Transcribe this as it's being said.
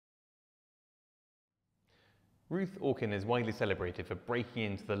Ruth Orkin is widely celebrated for breaking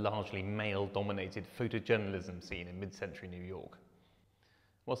into the largely male-dominated photojournalism scene in mid-century New York.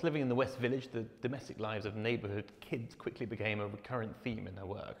 Whilst living in the West Village, the domestic lives of neighbourhood kids quickly became a recurrent theme in her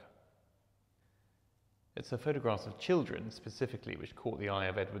work. It's her photographs of children, specifically, which caught the eye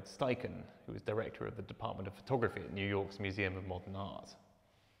of Edward Steichen, who was director of the Department of Photography at New York's Museum of Modern Art.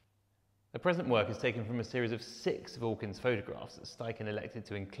 The present work is taken from a series of 6 of Orkin's photographs that Steichen elected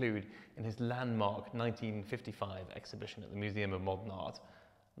to include in his landmark 1955 exhibition at the Museum of Modern Art,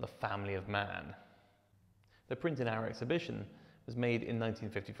 The Family of Man. The print in our exhibition was made in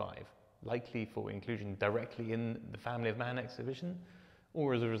 1955, likely for inclusion directly in the Family of Man exhibition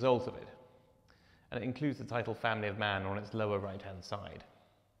or as a result of it, and it includes the title Family of Man on its lower right-hand side.